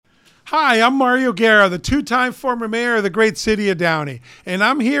Hi, I'm Mario Guerra, the two-time former mayor of the great city of Downey, and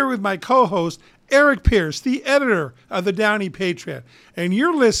I'm here with my co-host, Eric Pierce, the editor of the Downey Patriot. And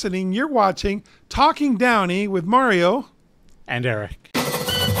you're watching Talking Downey with Mario and Eric.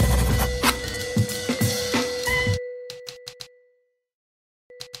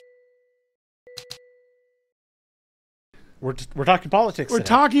 We're talking politics. We're today.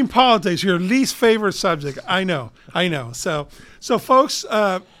 Talking politics, your least favorite subject. I know. So folks,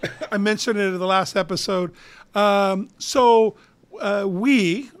 I mentioned it in the last episode.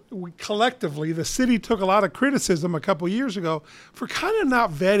 We collectively, the city took a lot of criticism a couple years ago for kind of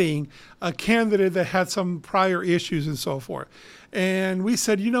not vetting a candidate that had some prior issues and so forth. And we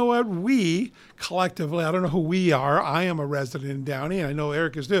said, you know what, we collectively, I don't know who we are. I am a resident in Downey, and I know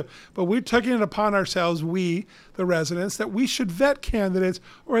Eric is too. But we're taking it upon ourselves, we, the residents, that we should vet candidates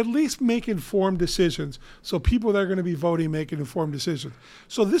or at least make informed decisions. So people that are going to be voting make informed decisions.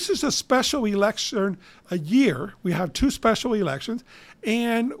 So this is a special election a year. We have two special elections,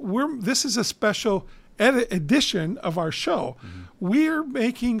 and this is a special edition of our show. Mm-hmm. We're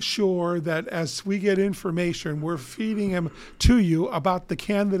making sure that as we get information, we're feeding them to you about the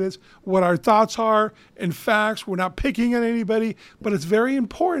candidates, what our thoughts are and facts. We're not picking on anybody, but it's very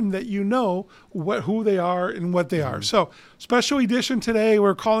important that you know who they are and what they are. So special edition today,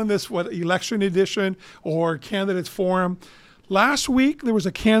 we're calling this election edition or candidates forum. Last week, there was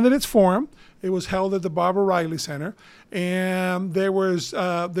a candidates forum. It was held at the Barbara Riley Center, and there's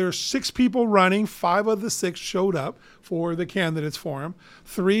 6 people running. 5 of the 6 showed up for the candidates forum.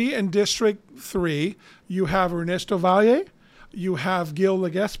 3 in District 3. You have Ernesto Valle, you have Gil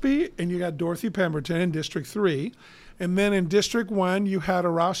Legespi, and you got Dorothy Pemberton in District 3. And then in District 1, you had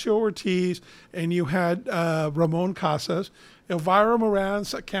Horacio Ortiz, and you had Ramon Casas. Elvira Moran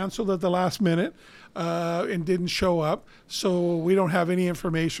canceled at the last minute and didn't show up, so we don't have any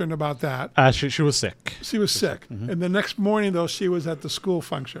information about that. She was sick. She was sick. Mm-hmm. And the next morning, though, she was at the school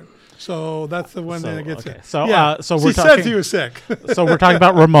function. So that's the one that gets it. So, yeah. So she said she was sick. So we're talking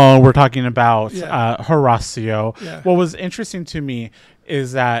about Ramon. We're talking about Horacio. Yeah. What was interesting to me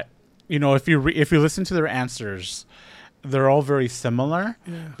is that, if you listen to their answers, they're all very similar,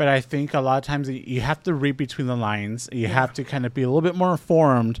 but I think a lot of times you have to read between the lines. You have to kind of be a little bit more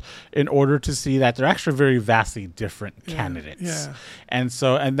informed in order to see that they're actually very vastly different candidates. Yeah. And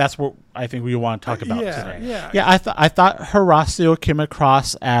that's what I think we want to talk about today. I thought Horacio came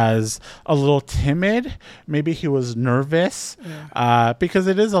across as a little timid. Maybe he was nervous because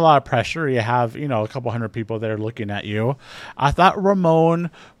it is a lot of pressure. You have, a couple hundred people there looking at you. I thought Ramon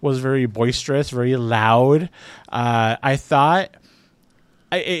was very boisterous, very loud. I thought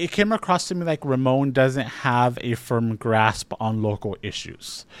it came across to me like Ramon doesn't have a firm grasp on local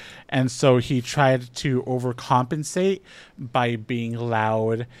issues. And so he tried to overcompensate by being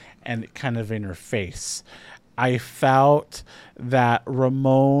loud and kind of in her face. I felt that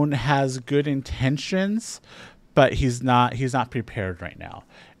Ramon has good intentions, but he's not prepared right now.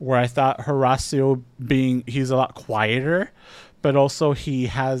 Where I thought Horacio he's a lot quieter, but also he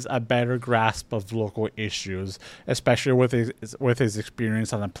has a better grasp of local issues, especially with his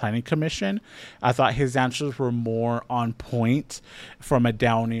experience on the planning commission. I thought his answers were more on point from a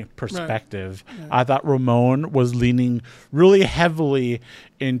Downey perspective. Right. Yeah. I thought Ramon was leaning really heavily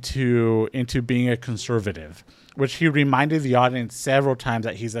into being a conservative, which he reminded the audience several times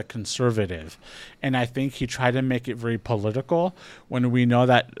that he's a conservative. And I think he tried to make it very political when we know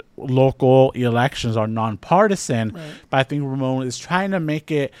that local elections are nonpartisan. Right. But I think Ramon is trying to make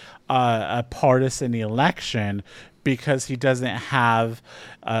it a partisan election because he doesn't have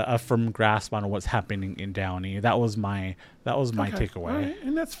a firm grasp on what's happening in Downey. That was my takeaway. All right.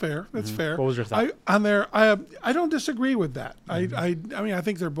 And that's fair. That's fair. What was your thought? I don't disagree with that. Mm-hmm. I mean, I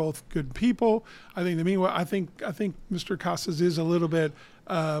think they're both good people. I think I think Mr. Casas is a little bit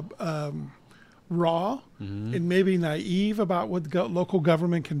raw and maybe naive about what local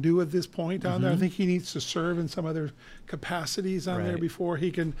government can do at this point down there. I think he needs to serve in some other capacities on there before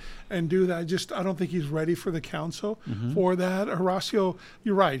he can do that. I don't think he's ready for the council for that. Horacio,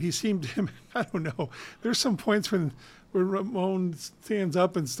 you're right. He seemed, I don't know. There's some points when Ramon stands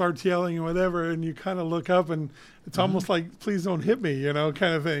up and starts yelling and whatever, and you kind of look up and it's almost like, please don't hit me,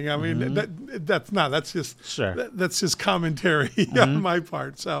 kind of thing. I mean, that's just commentary on my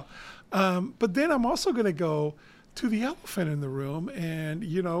part. So, but then I'm also going to go to the elephant in the room, and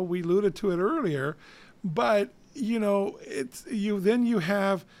we alluded to it earlier, but then you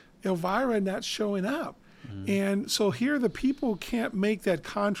have Elvira not showing up, and so here the people can't make that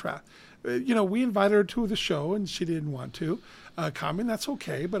contrast. we invited her to the show and she didn't want to come, and that's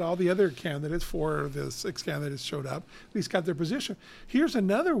okay. But all the other candidates, 4 of the 6 candidates showed up, at least got their position. Here's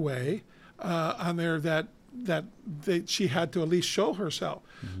another way on there that she had to at least show herself.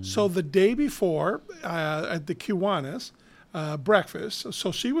 Mm-hmm. So the day before at the Kiwanis breakfast,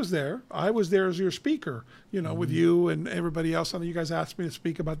 so she was there. I was there as your speaker, mm-hmm. with you and everybody else. I know you guys asked me to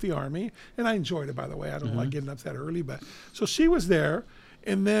speak about the Army, and I enjoyed it, by the way. I don't mm-hmm. like getting up that early, but so she was there.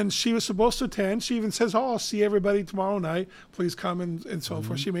 And then she was supposed to attend. She even says, I'll see everybody tomorrow night. Please come and so mm-hmm.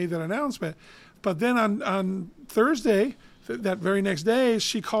 forth. She made that announcement. But then on Thursday, that very next day,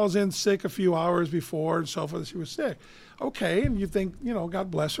 she calls in sick a few hours before and so forth. She was sick. Okay, and you think,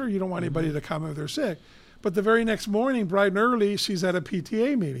 God bless her. You don't want anybody mm-hmm. to come if they're sick. But the very next morning, bright and early, she's at a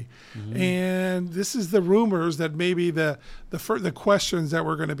PTA meeting. Mm-hmm. And this is the rumors that maybe the questions that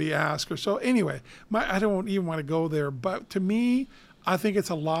were going to be asked. Or so anyway, I don't even want to go there. But to me, I think it's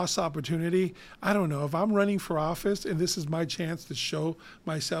a lost opportunity. I don't know. If I'm running for office and this is my chance to show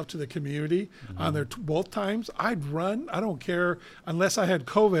myself to the community mm-hmm. on their both times, I'd run. I don't care. Unless I had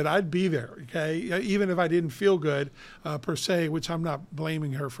COVID, I'd be there, okay? Even if I didn't feel good per se, which I'm not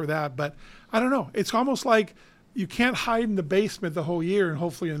blaming her for that. But I don't know. It's almost like you can't hide in the basement the whole year and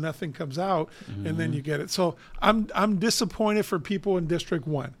hopefully nothing comes out mm-hmm. and then you get it. So I'm disappointed for people in District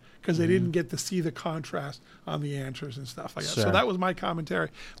 1. Because they mm-hmm. didn't get to see the contrast on the answers and stuff like that. Sure. So that was my commentary.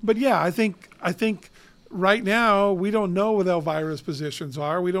 But yeah, I think right now we don't know what Elvira's positions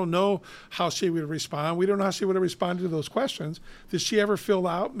are. We don't know how she would respond. We don't know how she would have responded to those questions. Did she ever fill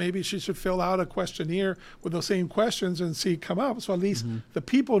out? Maybe she should fill out a questionnaire with those same questions and see come up. So at least mm-hmm. the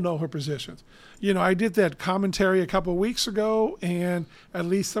people know her positions. I did that commentary a couple of weeks ago, and at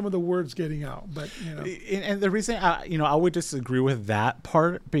least some of the words getting out. But and the reason I would disagree with that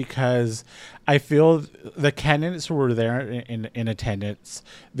part because I feel the candidates who were there in attendance,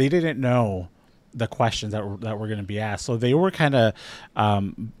 they didn't know the questions that were going to be asked, so they were kind of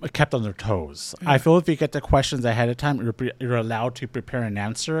kept on their toes. Yeah. I feel if you get the questions ahead of time, you're allowed to prepare an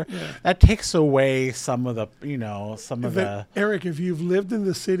answer. Yeah. That takes away some of the Eric, if you've lived in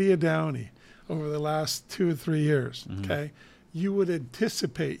the city of Downey over the last 2 or 3 years, mm-hmm. okay, you would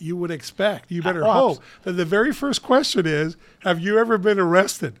anticipate, you would expect, you better hope that the very first question is, have you ever been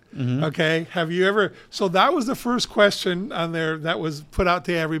arrested? Mm-hmm. Okay, have you ever? So that was the first question on there that was put out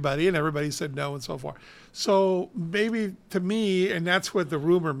to everybody, and everybody said no and so forth. So maybe to me, and that's what the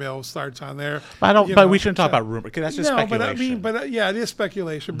rumor mill starts on there. But we shouldn't talk about rumor because that's just speculation. But yeah, it is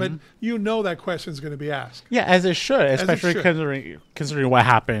speculation. Mm-hmm. But that question is going to be asked. Yeah, as it should, especially considering what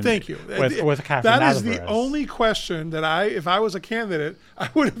happened. Thank you. With Catherine that is the only question that if I was a candidate, I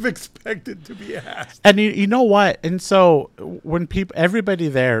would have expected to be asked. And you know what? And so when everybody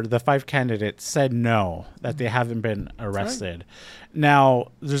there, the 5 candidates said no, that they haven't been arrested. Right.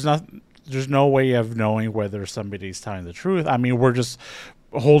 Now there's no way of knowing whether somebody's telling the truth. I mean, we're just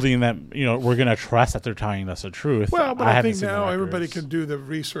holding them, we're going to trust that they're telling us the truth. Well, but I think now everybody can do the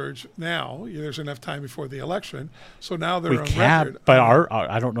research now. There's enough time before the election. So now they're on record. But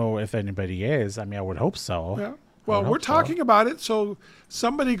I don't know if anybody is. I mean, I would hope so. Yeah. Well, we're talking about it, so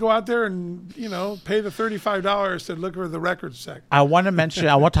somebody go out there and, pay the $35 to look for the records check. I want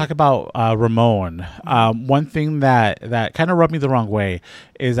to talk about Ramon. One thing that kind of rubbed me the wrong way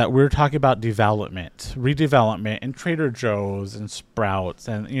is that we're talking about redevelopment, and Trader Joe's and Sprouts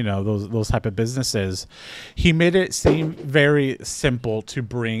and, those type of businesses. He made it seem very simple to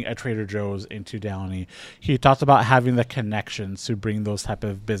bring a Trader Joe's into Downey. He talked about having the connections to bring those type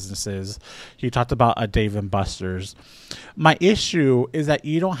of businesses. He talked about a Dave & Buster's. My issue is that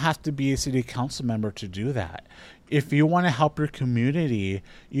you don't have to be a city council member to do that. If you want to help your community,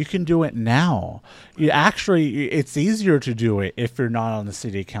 you can do it now. It's easier to do it if you're not on the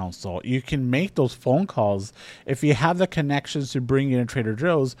city council. You can make those phone calls. If you have the connections to bring in a Trader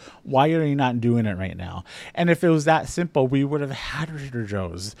Joe's, why are you not doing it right now? And if it was that simple, we would have had Trader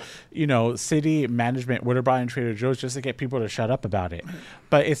Joe's. City management would have brought in Trader Joe's just to get people to shut up about it.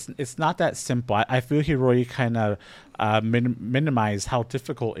 But it's not that simple. I feel he really kind of minimize how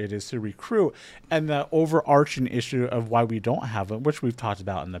difficult it is to recruit and the overarching issue of why we don't have them, which we've talked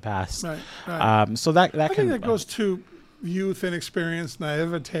about in the past. Right. So I think that goes to youth and experience,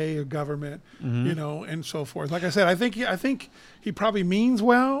 naivete of government, mm-hmm. And so forth. Like I said, I think he probably means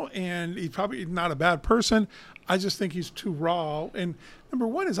well, and he's probably not a bad person. I just think he's too raw. And number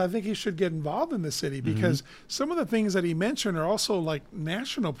one is I think he should get involved in the city because mm-hmm. some of the things that he mentioned are also like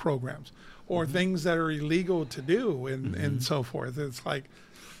national programs or mm-hmm. things that are illegal to do and, mm-hmm. and so forth. It's like,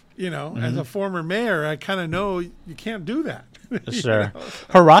 mm-hmm. as a former mayor, I kind of know you can't do that. Sure.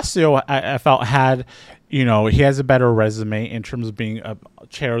 Horacio, I felt, had you know, he has a better resume in terms of being a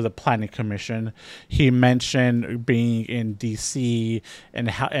chair of the planning commission. He mentioned being in DC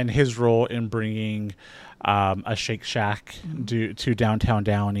and his role in bringing a Shake Shack to downtown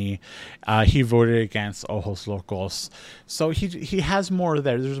Downey. He voted against Ojos Locos. So he has more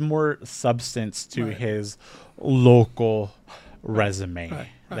there. There's more substance to his local resume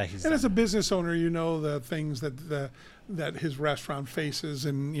that he's done. As a business owner, you know the things that his restaurant faces,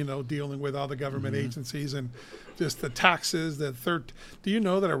 and you know, dealing with all the government agencies and just the taxes. Do you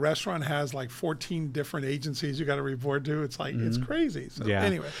know that a restaurant has like 14 different agencies you got to report to? It's like it's crazy. So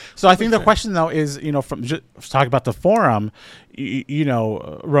anyway, so I think the question though is, you know, from just talk about the forum, you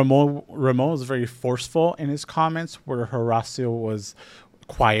know, Ramon was very forceful in his comments, where Horacio was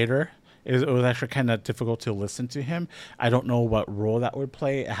quieter. It was actually kind of difficult to listen to him. I don't know what role that would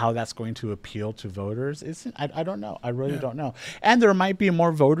play, how that's going to appeal to voters. I don't know. I really don't know. And there might be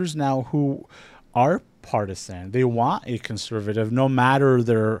more voters now who are partisan. They want a conservative, no matter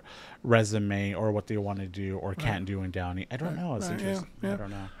their resume or what they want to do or can't do in Downey. I don't know. It's interesting. I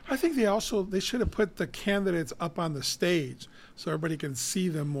don't know. I think they should have put the candidates up on the stage so everybody can see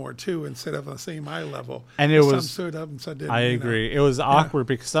them more too, instead of the same eye level. And it was. Some stood up and some didn't. I agree. It was awkward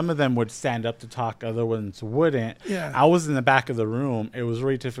because some of them would stand up to talk, other ones wouldn't. Yeah. I was in the back of the room. It was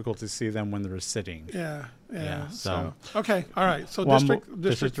really difficult to see them when they were sitting. Yeah. So okay, all right. So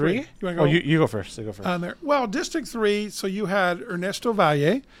District 3. You want to go? You go first. You go first. Well, District 3. So you had Ernesto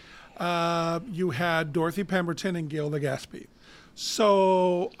Valle, you had Dorothy Pemberton, and Gil Legaspi.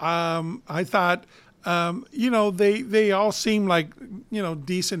 So I thought, you know, they all seem like, you know,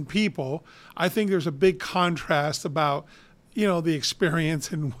 decent people. I think there's a big contrast about, you know, the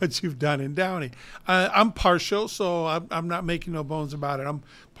experience and what you've done in Downey. I'm partial, so I'm not making no bones about it. I'm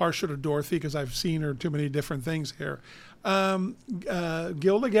partial to Dorothy because I've seen her too many different things here. Gil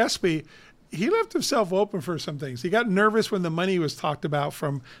Legaspi, he left himself open for some things. He got nervous when the money was talked about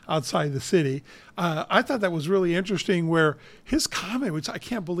from outside the city. I thought that was really interesting, where his comment, which I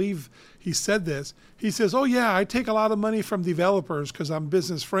can't believe he said this, he says, oh yeah, I take a lot of money from developers because I'm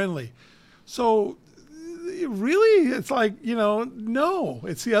business friendly. So really, it's like, you know, no,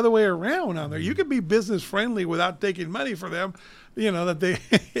 it's the other way around on there. You can be business friendly without taking money for them. You know, that they,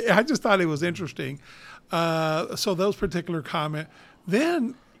 I just thought it was interesting. So those particular comment.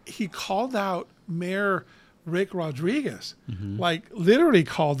 Then he called out Mayor Rick Rodriguez, like literally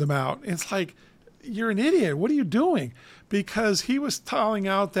called him out. It's like, you're an idiot. What are you doing? Because he was calling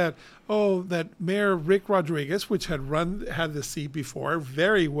out that, that Mayor Rick Rodriguez, which had the seat before,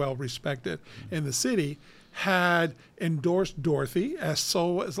 very well respected in the city, had endorsed Dorothy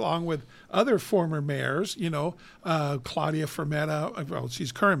along with other former mayors, you know, Claudia Fermetta, well,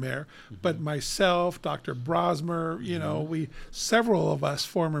 she's current mayor, but myself, Dr. Brosmer, you know, several of us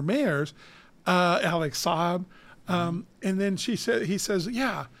former mayors, Alex Saab, and then he says,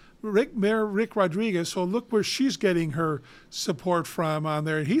 yeah, Mayor Rick Rodriguez, so look where she's getting her support from on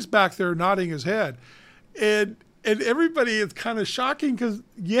there. And he's back there nodding his head. And everybody, is kind of shocking because,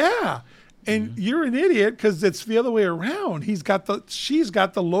 and you're an idiot because it's the other way around. She's got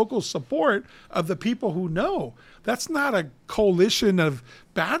the local support of the people who know. That's not a coalition of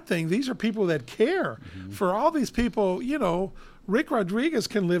bad things. These are people that care. For all these people, you know, Rick Rodriguez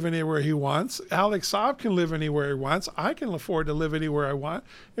can live anywhere he wants. Alex Saab can live anywhere he wants. I can afford to live anywhere I want.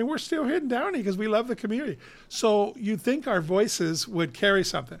 And we're still here in Downey because we love the community. So you'd think our voices would carry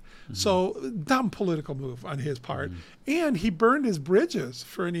something. So dumb political move on his part. And he burned his bridges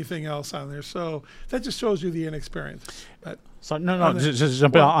for anything else on there. So that just shows you the inexperience. But so just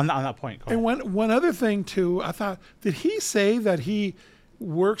jump in on that point. And one other thing too, I thought, did he say that he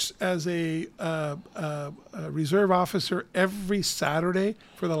works as a reserve officer every Saturday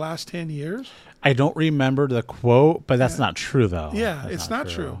for the last 10 years? I don't remember the quote, but that's not true, though. Yeah, it's not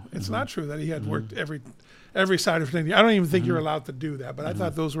true. It's not true that he had worked every Saturday for 10 years. I don't even think you're allowed to do that, but I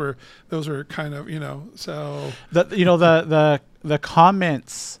thought those were kind of, you know, so. The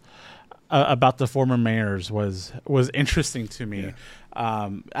comments about the former mayors was interesting to me. Yeah.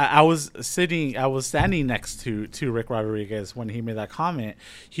 I was standing next to Rick Rodriguez when he made that comment.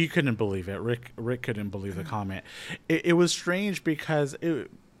 He couldn't believe it. Rick couldn't believe the comment. It was strange because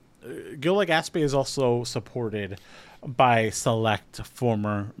Gil Legaspi is also supported by select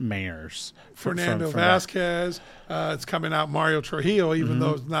former mayors. Fernando Vasquez, it's coming out Mario Trujillo, even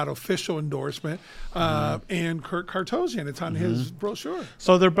though it's not official endorsement, and Kurt Kartosian. It's on his brochure.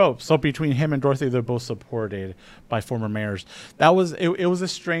 So they're both. So between him and Dorothy, they're both supported by former mayors. That was it was a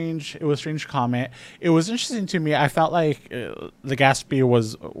strange comment. It was interesting to me. I felt like Legaspi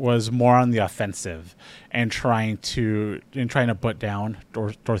was more on the offensive and trying to put down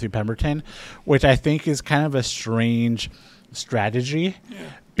Dorothy Pemberton, which I think is kind of a strange strategy. Yeah.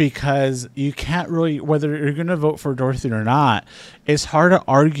 Because you can't really, whether you're going to vote for Dorothy or not, it's hard to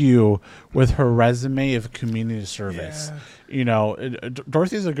argue with her resume of community service. Yeah. You know,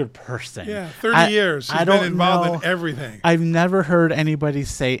 Dorothy's a good person. Yeah, 30 years. She's been involved in everything. I've never heard anybody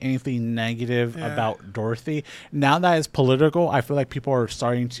say anything negative about Dorothy. Now that it's political, I feel like people are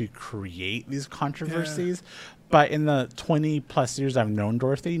starting to create these controversies. Yeah. But in the 20-plus years I've known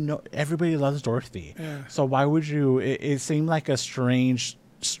Dorothy, everybody loves Dorothy. Yeah. So why would you? It seemed like a strange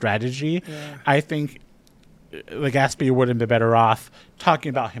strategy. Yeah. I think Legaspi would have been better off talking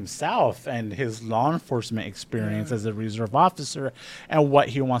about himself and his law enforcement experience as a reserve officer and what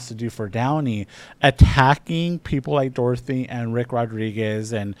he wants to do for Downey. Attacking people like Dorothy and Rick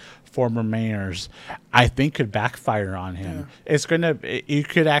Rodriguez and former mayors, I think could backfire on him. Yeah. It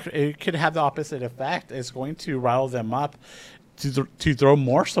could have the opposite effect. It's going to rile them up to throw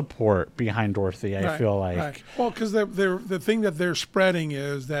more support behind Dorothy. I feel like. Right. Well, because the thing that they're spreading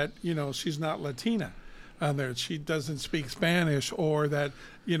is that she's not Latina. There, she doesn't speak Spanish, or that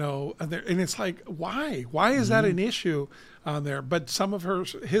and it's like, why is that an issue on there? But some of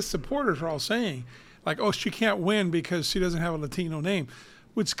his supporters are all saying, like, oh, she can't win because she doesn't have a Latino name,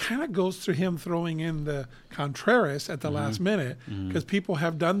 which kind of goes through him throwing in the Contreras at the last minute, because people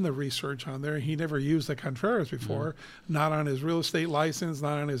have done the research on there. He never used the Contreras before, not on his real estate license,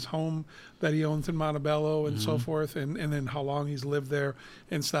 not on his home that he owns in Montebello and so forth, and then how long he's lived there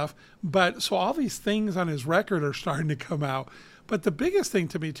and stuff. But so all these things on his record are starting to come out. But the biggest thing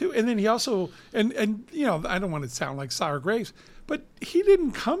to me too, and then he also, and I don't want to sound like sour grapes, but he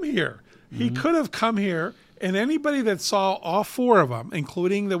didn't come here. He could have come here. And anybody that saw all four of them,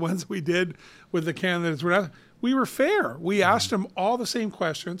 including the ones we did with the candidates, we were fair. We asked them all the same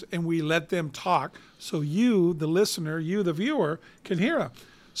questions, and we let them talk so you, the listener, you, the viewer, can hear them.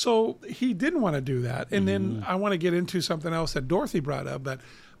 So he didn't want to do that. And then I want to get into something else that Dorothy brought up.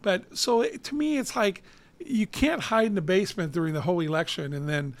 But so to me, it's like you can't hide in the basement during the whole election and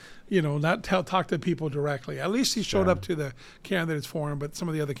then, not talk to people directly. At least he showed up to the candidates forum, but some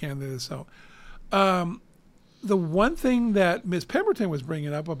of the other candidates don't. The one thing that Ms. Pemberton was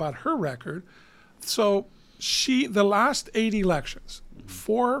bringing up about her record, so the last 8 elections,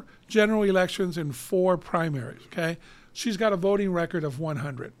 4 general elections and 4 primaries, okay? She's got a voting record of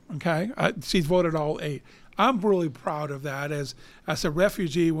 100, okay? She's voted all 8. I'm really proud of that. As a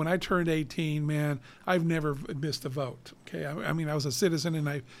refugee, when I turned 18, man, I've never missed a vote. Okay, I mean, I was a citizen,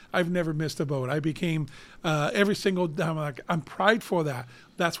 and I've never missed a vote. I became every single time. I'm prideful of that.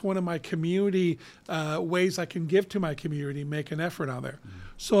 That's one of my community ways I can give to my community, make an effort on there.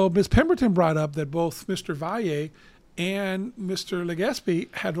 So Ms. Pemberton brought up that both Mr. Valle and Mr.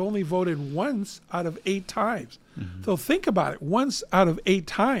 Legaspi had only voted once out of 8 times. So think about it, once out of 8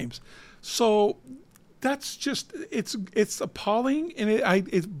 times. So that's just, it's appalling, and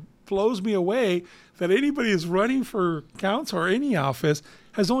it blows me away that anybody is running for council or any office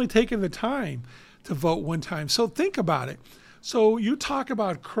has only taken the time to vote one time. So think about it. So you talk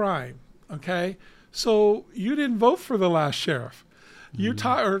about crime, okay? So you didn't vote for the last sheriff.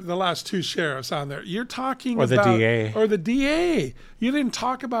 Or the last 2 sheriffs on there. You're talking about the DA. You didn't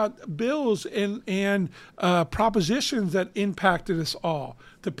talk about bills and propositions that impacted us all,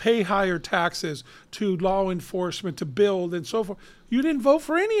 to pay higher taxes, to law enforcement, to build, and so forth. You didn't vote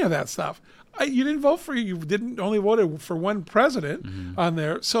for any of that stuff. You didn't only voted for one president on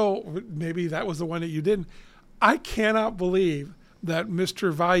there. So maybe that was the one that you didn't. I cannot believe that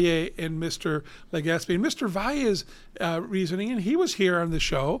Mr. Valle and Mr. Legaspi, and Mr. Valle's reasoning, and he was here on the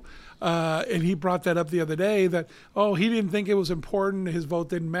show, and he brought that up the other day, that, he didn't think it was important, his vote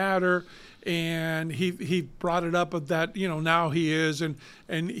didn't matter, and he brought it up that, now he is,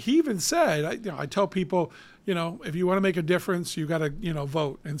 and he even said, I tell people, if you want to make a difference, you got to,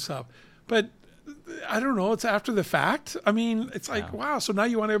 vote and stuff. But I don't know, it's after the fact. I mean, it's like, wow, so now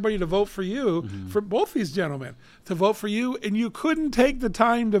you want everybody to vote for you, for both these gentlemen, to vote for you, and you couldn't take the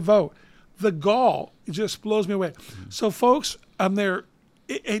time to vote. The gall, it just blows me away. So, folks,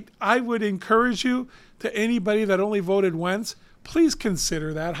 I would encourage you, to anybody that only voted once, please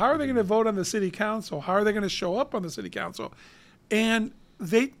consider that. How are they going to vote on the city council? How are they going to show up on the city council? And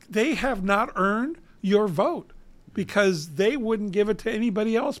they have not earned your vote. because they wouldn't give it to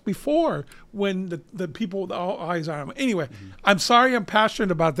anybody else before when the people with all eyes on them. Anyway, I'm sorry I'm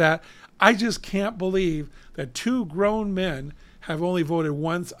passionate about that. I just can't believe that 2 grown men have only voted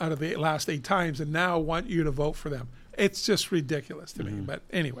once out of the last 8 times and now want you to vote for them. It's just ridiculous to me. But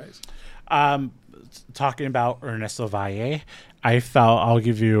anyways. Talking about Ernesto Valle, I'll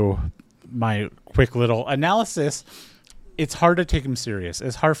give you my quick little analysis. It's hard to take him serious.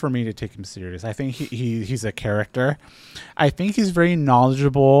 It's hard for me to take him serious. I think he's a character. I think he's very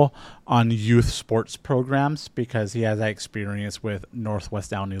knowledgeable on youth sports programs because he has that experience with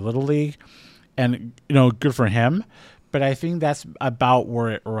Northwest Downey Little League. And, good for him. But I think that's about where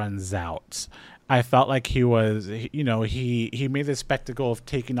it runs out. I felt like he was, he made the spectacle of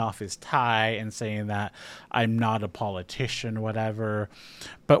taking off his tie and saying that I'm not a politician, whatever.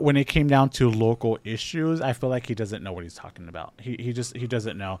 But when it came down to local issues, I feel like he doesn't know what he's talking about. He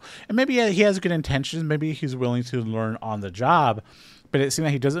doesn't know. And maybe he has good intentions. Maybe he's willing to learn on the job. But it seemed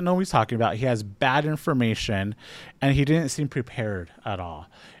like he doesn't know what he's talking about. He has bad information, and he didn't seem prepared at all.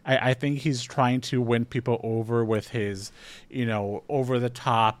 I think he's trying to win people over with his,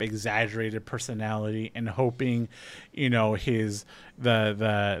 over-the-top, exaggerated personality, and hoping, the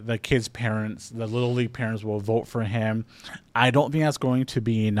kids' parents, the Little League parents, will vote for him. I don't think that's going to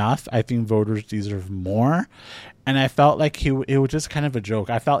be enough. I think voters deserve more, and I felt like it was just kind of a joke.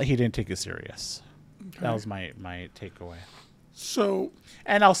 I felt he didn't take it serious. Okay. That was my takeaway. So,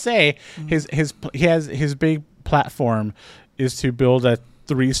 and I'll say his big platform is to build a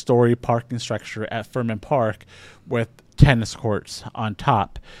 3-story parking structure at Furman Park with tennis courts on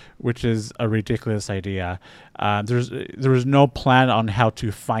top, which is a ridiculous idea. There was no plan on how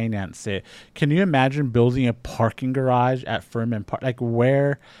to finance it. Can you imagine building a parking garage at Furman Park? Like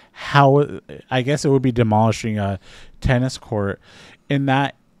how? I guess it would be demolishing a tennis court. In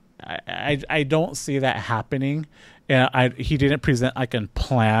that, I don't see that happening. And he didn't present like a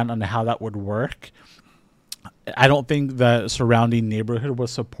plan on how that would work. I don't think the surrounding neighborhood will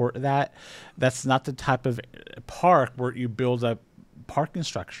support that. That's not the type of park where you build a parking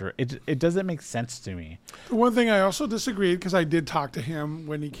structure. It doesn't make sense to me. The one thing I also disagreed, because I did talk to him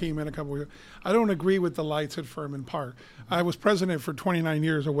when he came in a couple of years, I don't agree with the lights at Furman Park. I was president for 29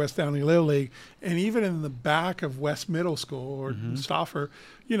 years of West Downey Little League, and even in the back of West Middle School or Stauffer,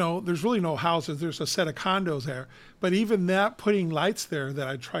 there's really no houses. There's a set of condos there. But even that, putting lights there that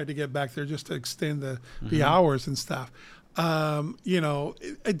I tried to get back there just to extend the hours and stuff,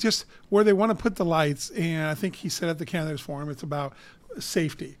 it just where they want to put the lights. And I think he said at the candidates forum, it's about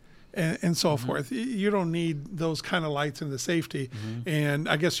safety and so forth. You don't need those kind of lights in the safety. And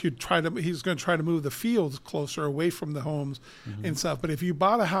I guess he's going to try to move the fields closer away from the homes and stuff. But if you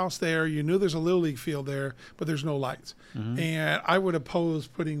bought a house there, you knew there's a Little League field there, but there's no lights. And I would oppose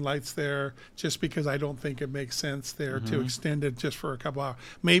putting lights there just because I don't think it makes sense there to extend it just for a couple hours.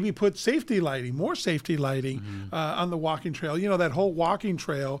 Maybe put more safety lighting on the walking trail. That whole walking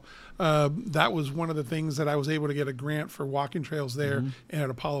trail, that was one of the things that I was able to get a grant for walking trails there and at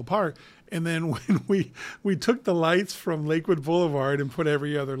Apollo Park. And then when we took the lights from Lakewood Boulevard and put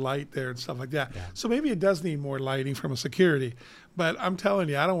every other light there and stuff like that. Yeah. So maybe it does need more lighting from a security. But I'm telling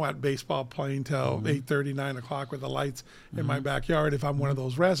you, I don't want baseball playing till 8:30, 9 o'clock with the lights in my backyard if I'm one of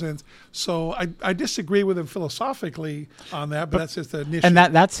those residents. So I disagree with him philosophically on that, but that's just an issue. And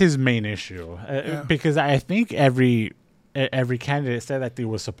that's his main issue. Because I think every candidate said that they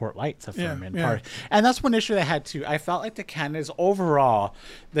would support lights at Furman Park. And that's one issue I had too. I felt like the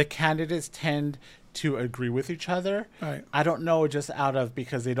candidates tend to agree with each other. Right. I don't know, just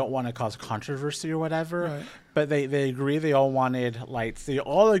because they don't want to cause controversy or whatever, but they agree they all wanted lights. They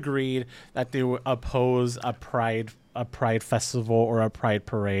all agreed that they would oppose a pride festival or a pride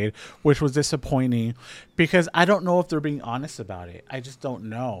parade, which was disappointing because I don't know if they're being honest about it. I just don't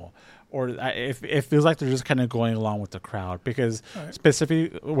know. Or it feels like they're just kind of going along with the crowd because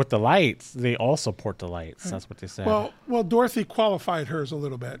specifically with the lights, they all support the lights. That's what they said. Well, Dorothy qualified hers a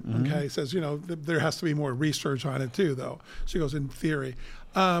little bit. Okay, says there has to be more research on it too, though. She goes in theory.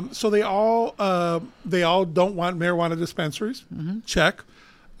 So they all don't want marijuana dispensaries. Check.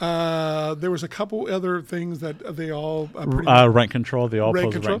 There was a couple other things that they all rent control. They all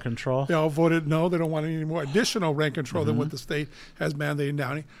oppose rent control. They all voted no. They don't want any more additional rent control than what the state has mandated in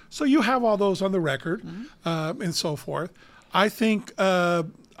Downey. So you have all those on the record and so forth. I think we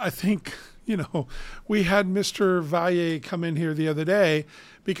had Mr. Valle come in here the other day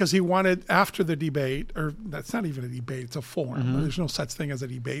because he wanted, after the debate, or that's not even a debate, it's a forum. Mm-hmm. There's no such thing as a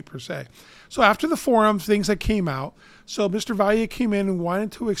debate per se. So after the forum, things that came out, so Mr. Valle came in and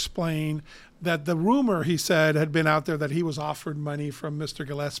wanted to explain that the rumor, he said, had been out there that he was offered money from Mr.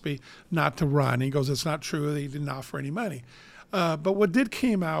 Gillespie not to run. He goes, it's not true. He didn't offer any money. But what did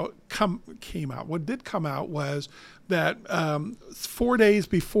come out was that 4 days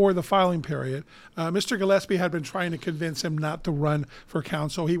before the filing period, Mr. Gillespie had been trying to convince him not to run for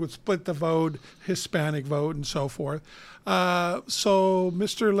council. He would split the vote, Hispanic vote, and so forth. So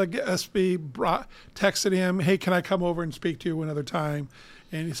Mr. Gillespie texted him, hey, can I come over and speak to you another time?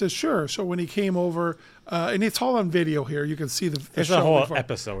 And he says, sure. So when he came over, and it's all on video here. You can see the it's show. The whole before.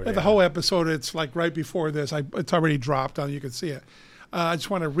 episode. The whole episode, it's like right before this. It's already dropped on. You can see it. I just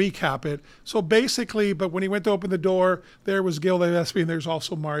want to recap it. So basically, but when he went to open the door, there was Gil Gillespie, and there's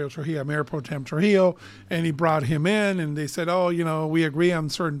also Mario Trujillo, Mayor Pro Tem Trujillo, and he brought him in, and they said, oh, we agree on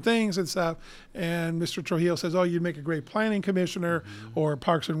certain things and stuff. And Mr. Trujillo says, oh, you'd make a great planning commissioner or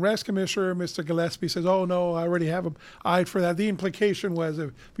Parks and Rec commissioner. Mr. Gillespie says, oh, no, I already have an eye for that. The implication was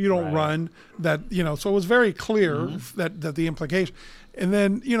if you don't run, that, so it was very clear that the implication. And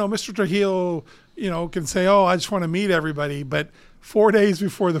then, Mr. Trujillo, can say, oh, I just want to meet everybody, but 4 days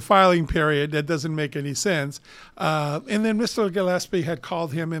before the filing period, that doesn't make any sense. And then Mr. Gillespie had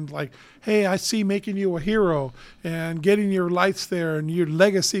called him and like, hey, I see making you a hero and getting your lights there and your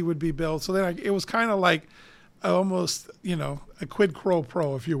legacy would be built. So then it was kind of like almost, a quid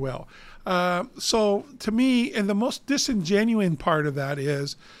pro, if you will. So to me, and the most disingenuous part of that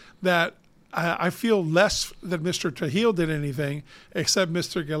is that I feel less that Mr. Trujillo did anything except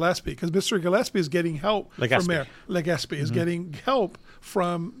Mr. Gillespie, because Mr. Gillespie is getting help from Mayor. Gillespie is getting help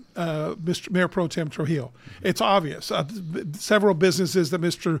from Mr. Mayor Pro Tem Trujillo. It's obvious. Several businesses that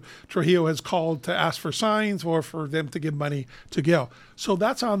Mr. Trujillo has called to ask for signs or for them to give money to Gil. So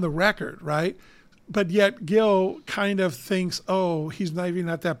that's on the record, right? But yet Gil kind of thinks, oh, he's not even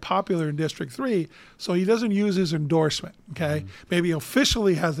not that popular in District 3, so he doesn't use his endorsement, okay? Maybe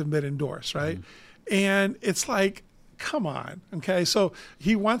officially hasn't been endorsed, right? And it's like, come on, okay? So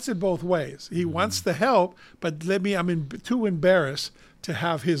he wants it both ways. He wants the help, but I'm too embarrassed to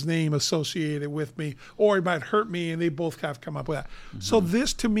have his name associated with me, or it might hurt me, and they both have come up with that. So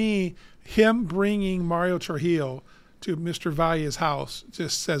this, to me, him bringing Mario Trujillo to Mr. Valle's house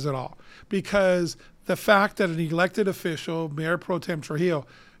just says it all. Because the fact that an elected official, Mayor Pro Tem Trujillo,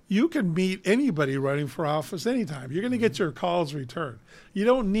 you can meet anybody running for office anytime. You're going to get your calls returned. You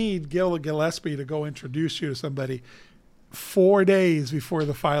don't need Gil Gillespie to go introduce you to somebody 4 days before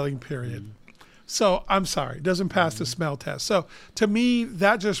the filing period. So I'm sorry, it doesn't pass the smell test. So to me,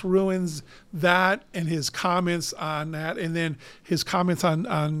 that just ruins that and his comments on that, and then his comments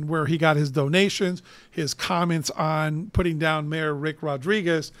on where he got his donations, his comments on putting down Mayor Rick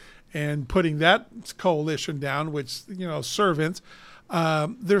Rodriguez and putting that coalition down, which, servants.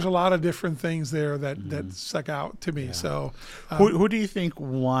 There's a lot of different things there that stuck out to me. Yeah. So who do you think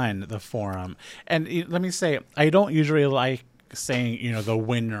won the forum? And let me say, I don't usually like saying, the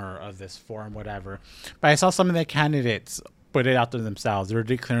winner of this forum, whatever. But I saw some of the candidates put it out there themselves. They were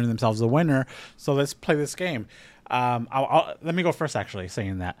declaring themselves the winner. So let's play this game. Let me go first, actually,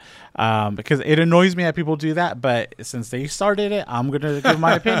 saying that. Because it annoys me that people do that. But since they started it, I'm going to give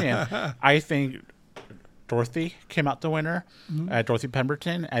my opinion. I think Dorothy came out the winner, Dorothy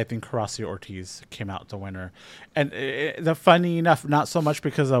Pemberton. I think Horacio Ortiz came out the winner. And the funny enough, not so much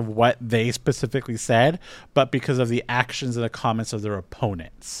because of what they specifically said, but because of the actions and the comments of their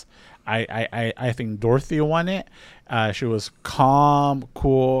opponents. I think Dorothy won it. She was calm,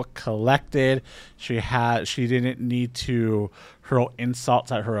 cool, collected. She didn't need to hurl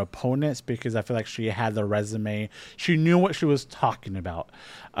insults at her opponents because I feel like she had the resume. She knew what she was talking about.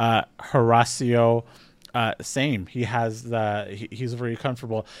 Horacio, same. He's very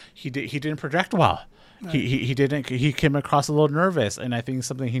comfortable. He didn't project well. Right. He came across a little nervous, and I think it's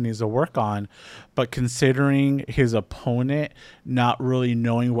something he needs to work on. But considering his opponent not really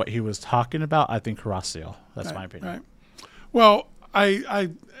knowing what he was talking about, I think Horacio. That's my opinion. Right. Well, I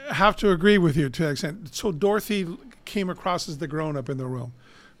have to agree with you to that extent. So Dorothy came across as the grown-up in the room.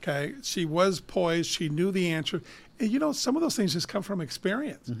 Okay, she was poised. She knew the answer. And, some of those things just come from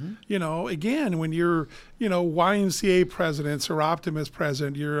experience. Again, when you're, YMCA presidents or Optimus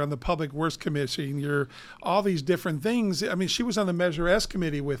president, you're on the Public Works Commission, you're all these different things. I mean, she was on the Measure S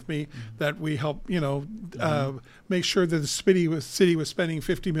committee with me that we helped, make sure that the city was spending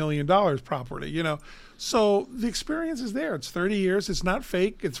 $50 million properly, So the experience is there. It's 30 years. It's not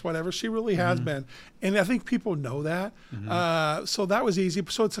fake. It's whatever. She really has been. And I think people know that. So that was easy.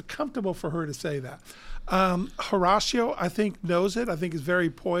 So it's comfortable for her to say that. Horacio, I think, knows it. I think he's very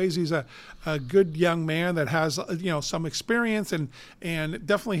poised. He's a good young man that has some experience and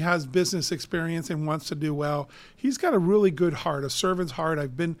definitely has business experience and wants to do well. He's got a really good heart, a servant's heart.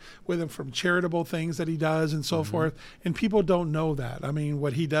 I've been with him from charitable things that he does and so forth, and people don't know that. I mean,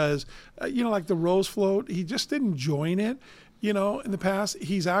 what he does, like the Rose Float, he just didn't join it. In the past,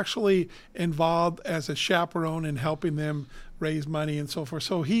 he's actually involved as a chaperone in helping them raise money and so forth.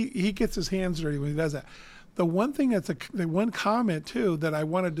 So he gets his hands dirty when he does that. The one thing the one comment too that I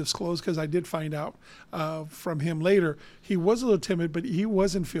want to disclose, because I did find out from him later, he was a little timid, but he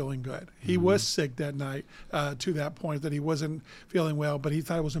wasn't feeling good. He was sick that night to that point that he wasn't feeling well, but he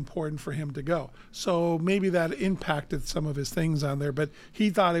thought it was important for him to go. So maybe that impacted some of his things on there, but he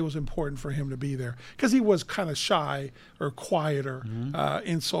thought it was important for him to be there because he was kind of shy or quieter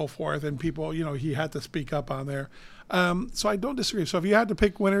and so forth, and people, he had to speak up on there. So I don't disagree. So if you had to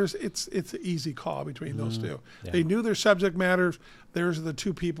pick winners, it's an easy call between those two. Yeah. They knew their subject matters. There's the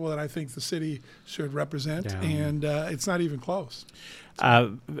two people that I think the city should represent, and it's not even close.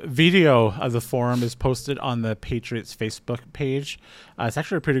 Video of the forum is posted on the Patriots Facebook page. It's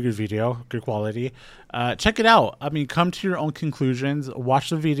actually a pretty good video, good quality. Check it out. I mean, come to your own conclusions. Watch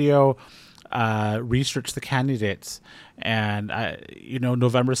the video. Research the candidates, and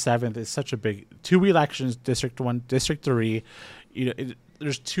November 7th is such a big 2 elections, District 1, District 3.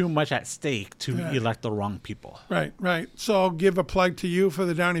 There's too much at stake to elect the wrong people. Right. So I'll give a plug to you for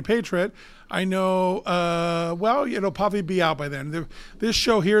the Downey Patriot. I know, it'll probably be out by then. This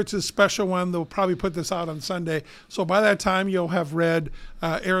show here, it's a special one. They'll probably put this out on Sunday. So by that time, you'll have read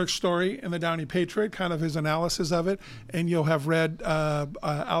Eric's story in the Downey Patriot, kind of his analysis of it. And you'll have read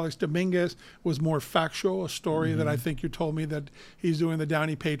Alex Dominguez was more factual, a story that I think you told me that he's doing the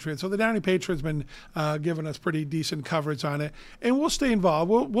Downey Patriot. So the Downey Patriot's been giving us pretty decent coverage on it. And we'll stay involved.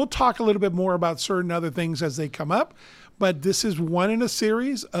 We'll talk a little bit more about certain other things as they come up. But this is one in a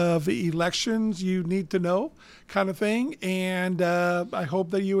series of elections you need to know kind of thing. And I hope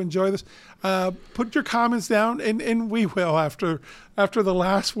that you enjoy this. Put your comments down, and we will after the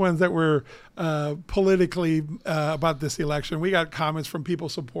last ones that were politically about this election. We got comments from people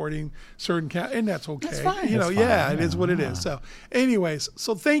supporting certain and that's okay. That's fine. It is what it is. So anyways,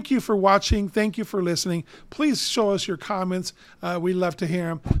 so thank you for watching. Thank you for listening. Please show us your comments. We love to hear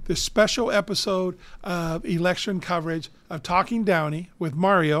them. This special episode of election coverage of Talking Downey with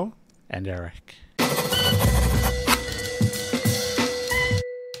Mario and Eric.